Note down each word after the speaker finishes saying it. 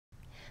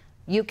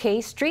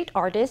UK street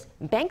artist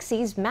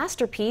Banksy's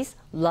masterpiece,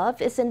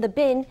 Love is in the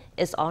Bin,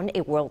 is on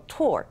a world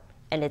tour,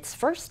 and its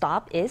first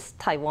stop is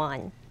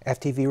Taiwan.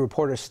 FTV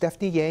reporter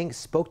Stephany Yang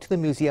spoke to the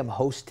museum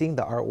hosting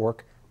the artwork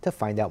to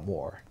find out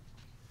more.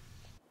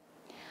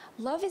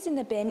 Love is in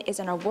the Bin is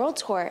on a world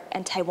tour,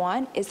 and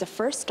Taiwan is the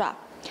first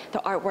stop. The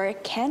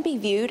artwork can be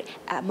viewed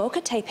at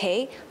MoCA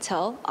Taipei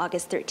till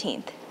August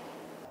 13th.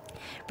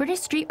 British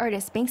street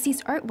artist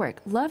Banksy's artwork,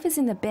 Love is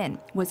in the Bin,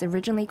 was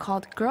originally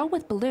called Girl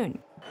with Balloon.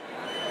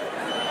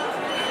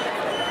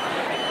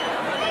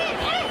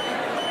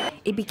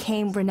 It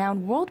became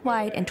renowned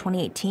worldwide in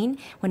 2018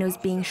 when it was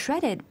being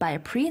shredded by a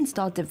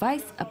pre-installed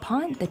device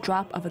upon the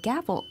drop of a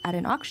gavel at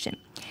an auction.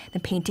 The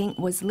painting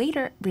was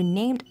later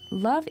renamed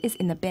Love is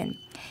in the Bin.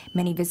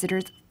 Many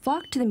visitors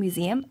flocked to the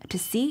museum to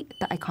see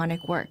the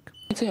iconic work.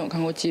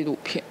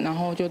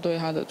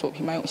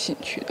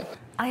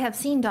 I have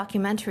seen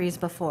documentaries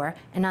before,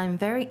 and I'm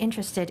very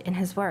interested in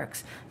his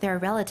works. There are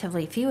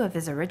relatively few of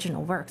his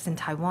original works in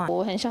Taiwan.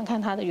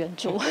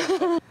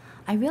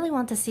 I really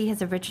want to see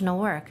his original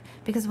work,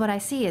 because what I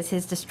see is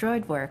his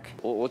destroyed work.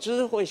 I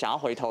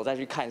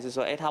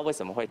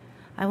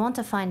want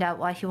to find out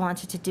why he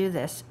wanted to do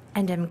this,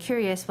 and I'm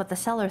curious what the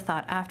seller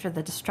thought after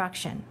the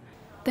destruction.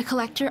 The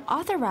collector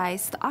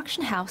authorized the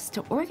auction house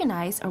to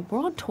organize a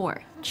world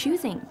tour,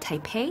 choosing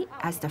Taipei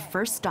as the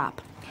first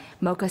stop.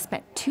 MoCA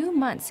spent 2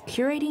 months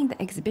curating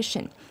the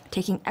exhibition,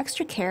 taking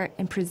extra care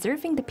in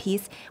preserving the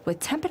piece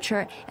with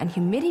temperature and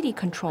humidity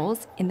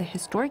controls in the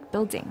historic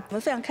building.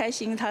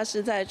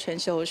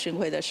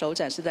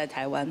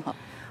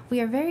 We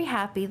are very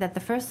happy that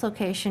the first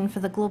location for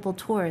the global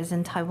tour is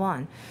in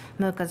Taiwan.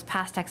 MoCA's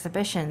past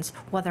exhibitions,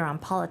 whether on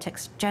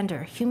politics,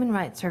 gender, human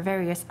rights, or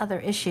various other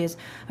issues,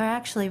 are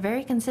actually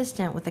very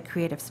consistent with the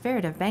creative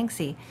spirit of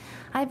Banksy.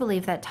 I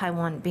believe that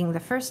Taiwan, being the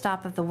first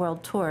stop of the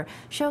world tour,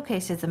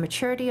 showcases the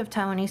maturity of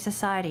Taiwanese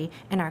society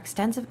and our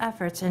extensive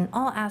efforts in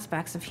all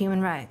aspects of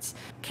human rights.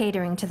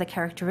 Catering to the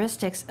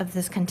characteristics of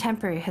this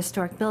contemporary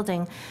historic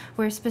building,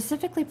 we're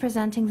specifically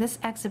presenting this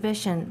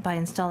exhibition by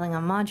installing a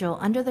module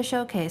under the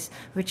showcase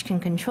which can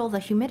control the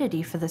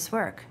humidity for this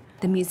work.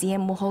 The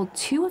museum will hold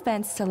 2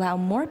 events to allow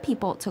more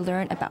people to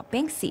learn about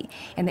Banksy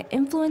and the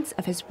influence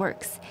of his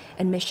works.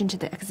 Admission to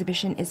the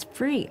exhibition is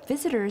free.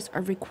 Visitors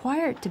are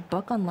required to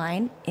book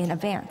online in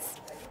advance.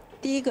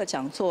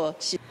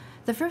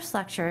 The first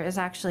lecture is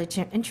actually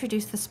to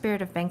introduce the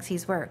spirit of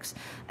Banksy's works.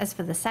 As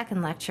for the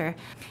second lecture,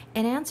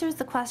 it answers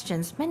the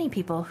questions many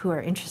people who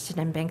are interested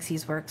in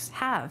Banksy's works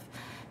have.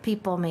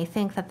 People may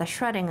think that the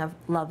shredding of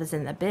Love is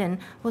in the Bin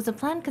was a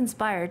plan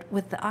conspired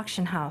with the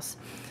auction house.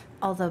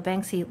 Although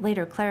Banksy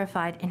later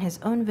clarified in his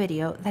own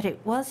video that it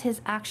was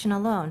his action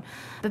alone,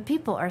 but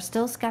people are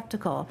still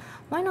skeptical.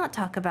 Why not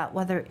talk about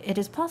whether it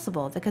is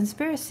possible, the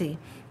conspiracy?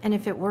 And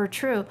if it were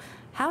true,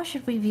 how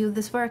should we view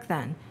this work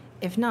then?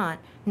 If not,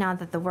 now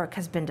that the work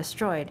has been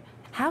destroyed,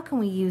 how can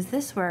we use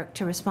this work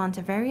to respond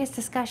to various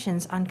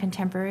discussions on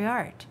contemporary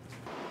art?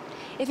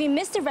 If you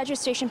missed the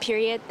registration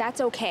period, that's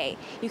okay.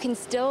 You can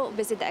still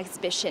visit the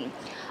exhibition.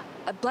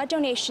 A blood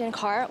donation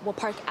car will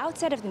park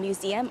outside of the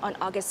museum on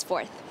August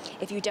 4th.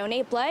 If you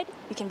donate blood,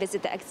 you can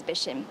visit the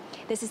exhibition.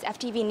 This is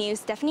FTV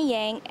News' Stephany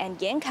Yang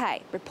and Yan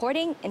Kai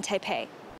reporting in Taipei.